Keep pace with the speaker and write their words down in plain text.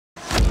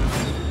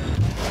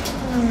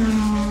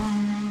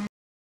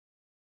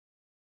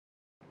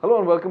Hello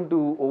and welcome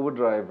to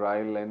Overdrive,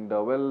 Rahil, and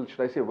well,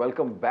 should I say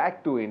welcome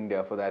back to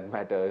India for that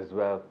matter as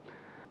well.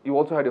 You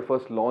also had your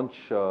first launch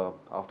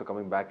after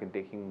coming back and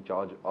taking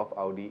charge of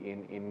Audi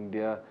in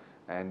India,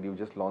 and you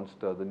just launched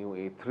the new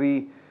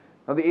A3.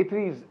 Now the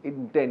A3's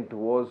intent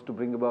was to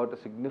bring about a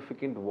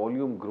significant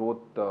volume growth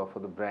for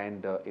the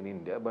brand in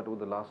India, but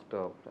over the last,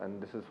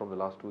 and this is from the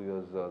last 2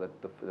 years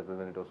that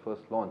when it was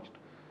first launched.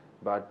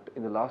 But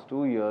in the last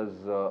 2 years,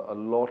 a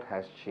lot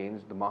has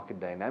changed. The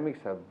market dynamics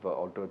have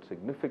altered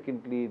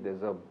significantly.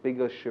 There's a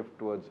bigger shift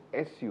towards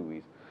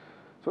SUVs.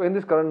 So in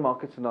this current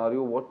market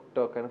scenario, what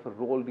kind of a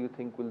role do you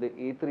think will the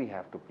A3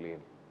 have to play?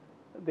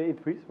 The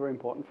A3 is very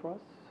important for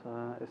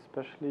us,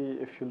 especially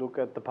if you look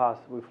at the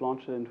past. We've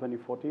launched it in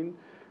 2014.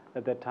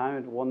 At that time,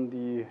 it won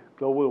the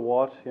global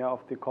award of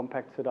the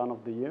compact sedan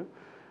of the year.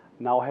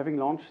 Now, having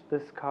launched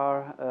this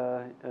car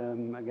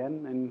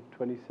again in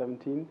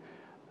 2017,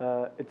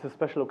 it's a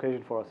special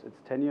occasion for us. It's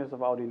 10 years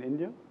of Audi in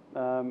India,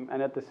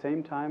 and at the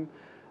same time,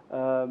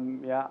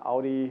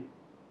 Audi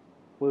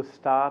will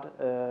start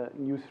a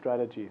new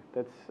strategy.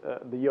 That's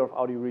the year of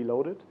Audi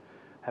Reloaded.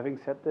 Having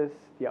said this,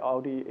 the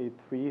Audi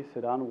A3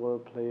 sedan will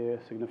play a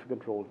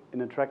significant role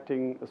in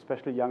attracting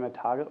especially younger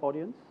target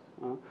audience,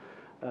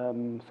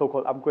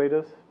 so-called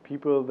upgraders,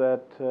 people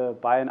that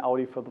buy an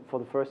Audi for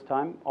the first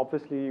time.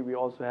 Obviously, we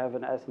also have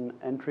as an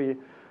entry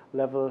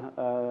level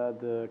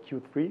the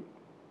Q3.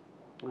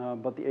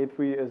 But the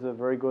A3 is a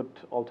very good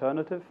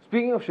alternative.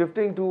 Speaking of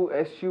shifting to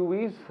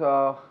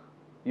SUVs,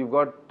 you've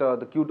got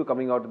the Q2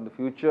 coming out in the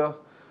future.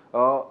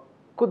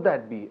 Could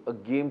that be a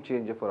game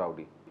changer for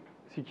Audi?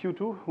 See,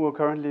 Q2, we're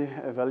currently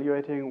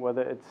evaluating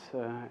whether it's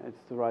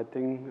the right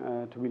thing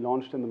to be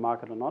launched in the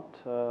market or not.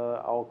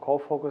 Our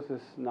core focus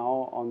is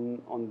now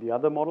on the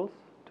other models,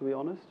 to be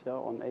honest,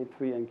 on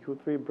A3 and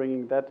Q3,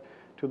 bringing that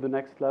to the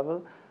next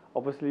level.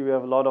 Obviously, we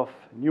have a lot of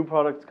new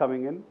products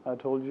coming in. I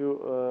told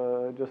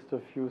you just a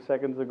few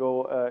seconds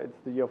ago, it's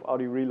the year of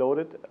Audi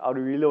Reloaded.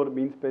 Audi Reloaded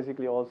means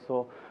basically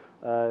also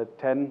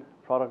 10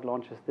 product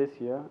launches this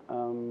year.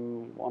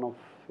 One of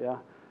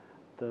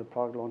the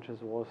product launches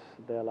was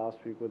there last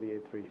week with the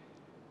A3.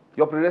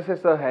 Your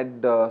predecessor had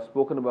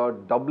spoken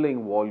about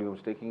doubling volumes,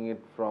 taking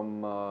it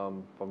from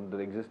the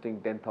existing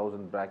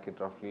 10,000 bracket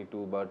roughly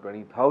to about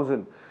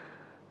 20,000.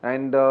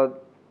 And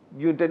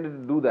you intended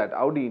to do that,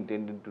 Audi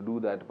intended to do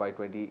that by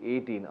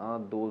 2018.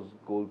 Are those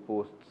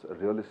goalposts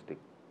realistic?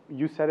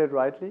 You said it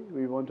rightly.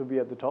 We want to be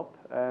at the top,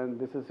 and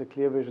this is a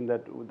clear vision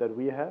that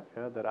we have,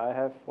 that I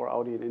have for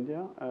Audi in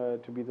India,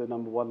 to be the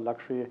 #1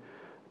 luxury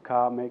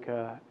car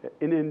maker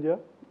in India.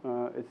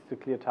 It's a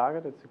clear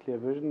target, it's a clear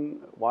vision.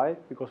 Why?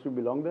 Because we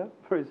belong there.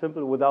 Very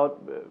simple,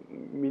 without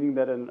meaning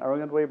that in an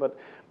arrogant way, but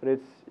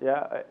it's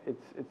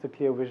a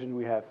clear vision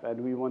we have,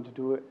 and we want to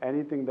do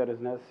anything that is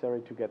necessary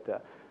to get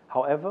there.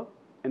 However,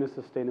 in a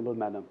sustainable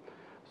manner.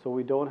 So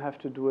we don't have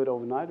to do it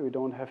overnight. We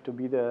don't have to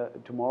be there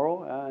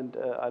tomorrow, and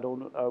I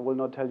will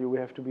not tell you we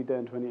have to be there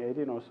in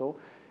 2018 or so.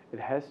 It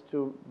has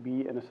to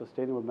be in a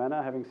sustainable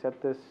manner. Having said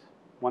this,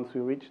 once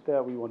we reach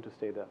there, we want to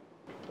stay there.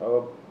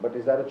 But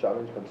is that a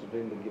challenge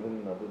considering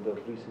given the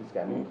recent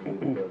scandals with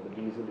the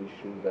diesel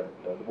issues that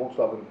the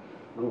Volkswagen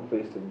Group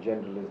faced in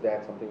general? Is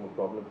that something a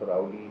problem for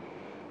Audi?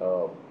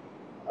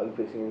 Are you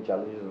facing any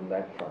challenges on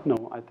that front?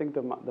 No, I think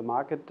the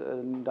market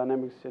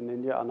dynamics in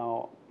India are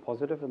now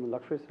positive in the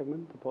luxury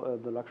segment.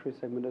 The luxury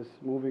segment is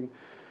moving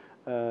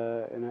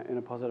in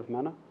a positive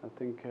manner. I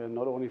think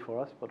not only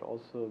for us, but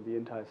also the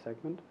entire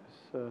segment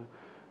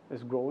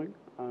is growing.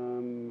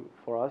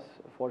 For us,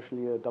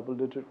 fortunately, a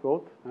double-digit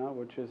growth,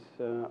 which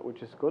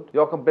is good.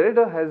 Your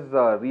competitor has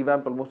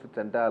revamped almost its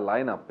entire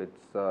lineup.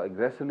 It's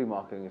aggressively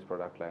marketing its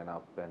product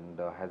lineup and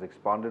has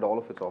expanded all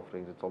of its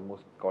offerings. It's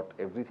almost got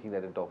everything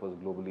that it offers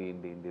globally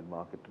in the Indian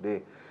market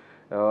today.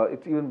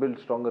 It's even built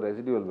stronger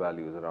residual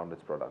values around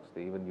its products.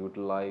 They even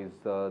utilize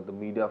the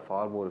media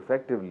far more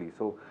effectively.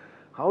 So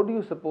how do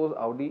you suppose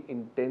Audi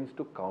intends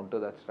to counter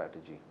that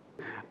strategy?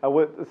 I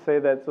would say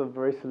that's a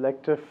very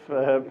selective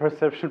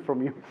perception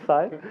from your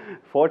side.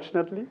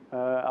 Fortunately,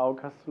 our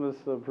customers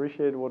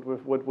appreciate what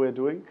we're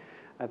doing.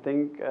 I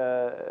think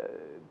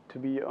to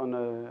be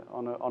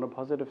on a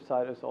positive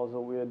side is also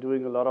we are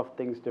doing a lot of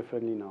things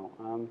differently now.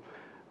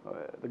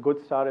 The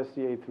good start is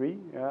the A3.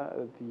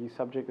 The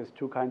subject is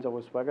two kinds of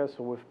a swagger,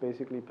 so we've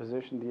basically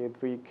positioned the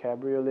A3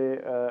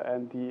 Cabriolet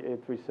and the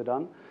A3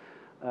 Sedan.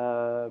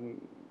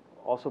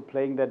 Also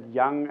playing that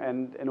young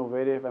and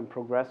innovative and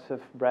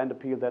progressive brand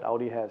appeal that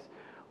Audi has.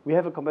 We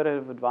have a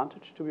competitive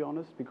advantage, to be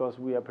honest, because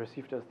we are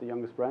perceived as the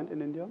youngest brand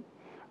in India.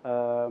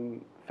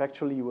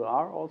 Factually, we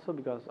are also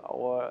because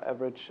our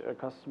average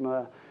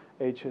customer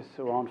age is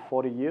around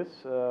 40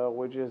 years,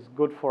 which is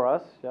good for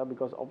us,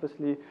 because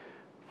obviously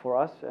for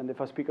us, and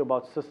if I speak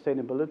about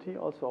sustainability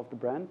also of the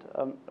brand,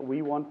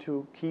 we want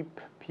to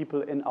keep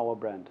people in our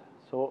brand.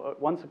 So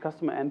once a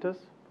customer enters,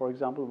 for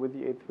example, with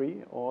the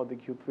A3 or the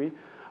Q3,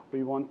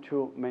 we want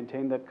to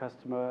maintain that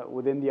customer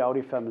within the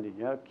Audi family,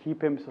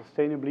 keep him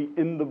sustainably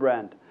in the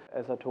brand.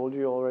 As I told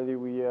you already,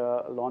 we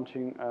are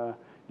launching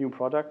new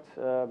products.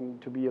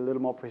 To be a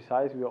little more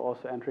precise, we are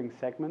also entering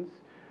segments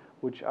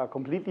which are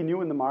completely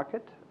new in the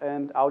market,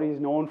 and Audi is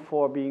known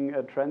for being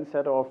a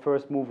trendsetter or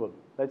first mover.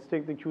 Let's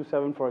take the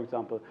Q7 for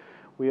example.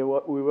 We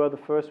were the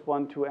first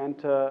one to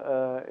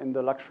enter in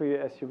the luxury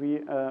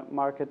SUV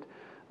market,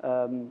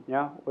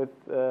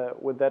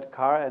 with that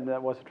car, and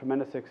that was a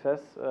tremendous success.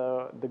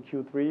 The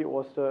Q3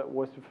 was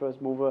the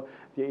first mover.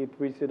 The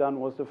A3 sedan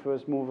was the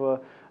first mover,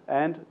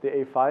 and the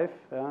A5,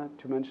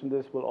 to mention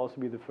this, will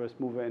also be the first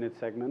mover in its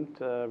segment,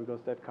 because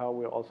that car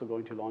we're also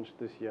going to launch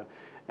this year.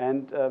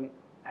 And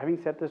having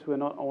said this, we're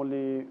not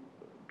only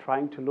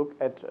trying to look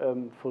at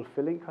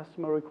fulfilling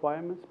customer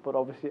requirements, but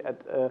obviously at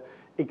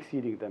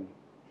exceeding them.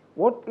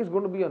 What is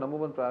going to be your number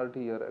one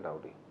priority here at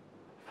Audi?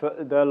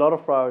 There are a lot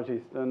of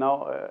priorities.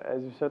 Now,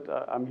 as you said,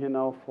 I'm here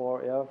now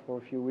for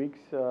a few weeks.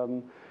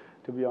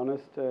 To be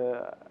honest,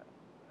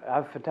 I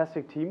have a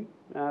fantastic team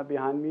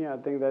behind me. I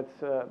think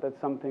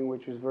that's something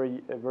which is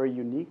very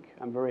unique.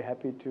 I'm very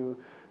happy to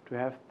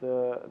have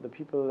the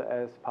people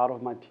as part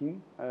of my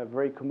team,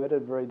 very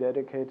committed, very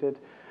dedicated.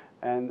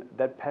 And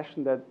that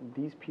passion that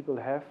these people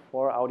have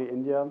for Audi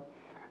India,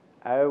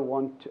 I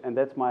want, and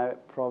that's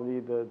probably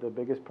the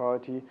biggest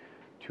priority,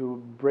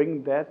 to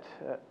bring that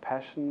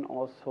passion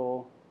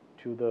also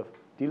to the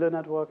dealer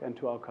network and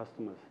to our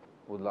customers.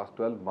 Over the last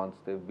 12 months,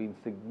 there have been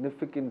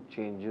significant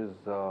changes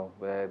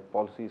where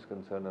policy is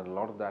concerned, and a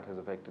lot of that has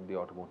affected the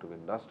automotive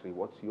industry.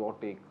 What's your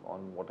take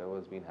on whatever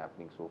has been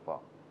happening so far?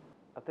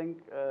 I think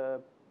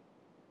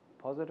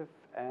positive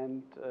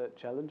and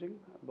challenging,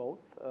 both.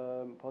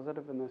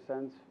 Positive in the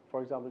sense,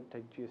 for example,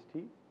 take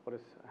GST, what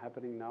is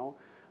happening now.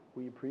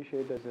 We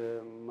appreciate there's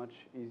a much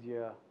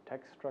easier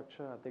tax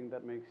structure. I think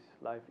that makes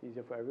life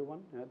easier for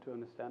everyone, to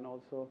understand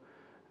also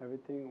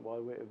everything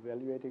while we're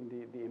evaluating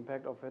the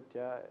impact of it.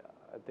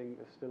 I think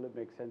still it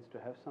makes sense to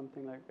have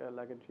something like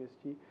a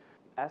GST.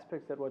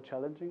 Aspects that were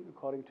challenging,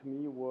 according to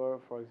me, were,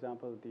 for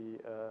example, the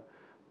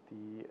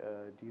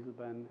diesel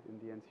ban in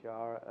the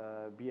NCR,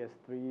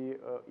 BS3,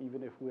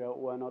 even if we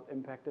are not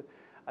impacted.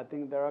 I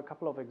think there are a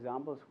couple of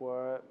examples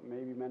where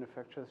maybe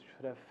manufacturers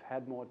should have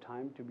had more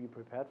time to be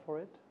prepared for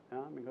it,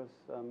 because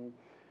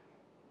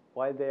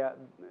while they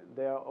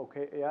are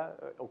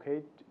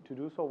okay to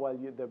do so, while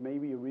there may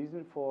be a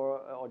reason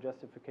for or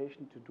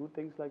justification to do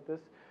things like this,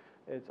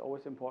 it's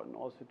always important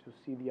also to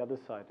see the other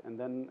side and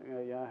then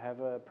have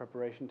a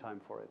preparation time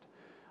for it.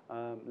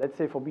 Let's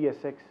say for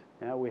BS6,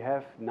 we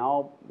have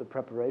now the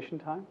preparation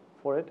time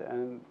for it,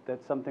 and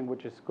that's something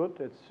which is good.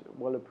 It's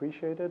well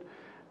appreciated.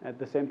 At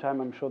the same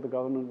time, I'm sure the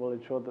government will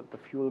ensure that the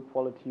fuel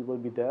quality will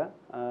be there,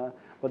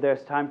 but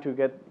there's time to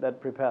get that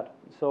prepared.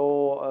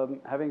 So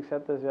having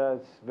said this,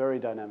 it's very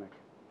dynamic.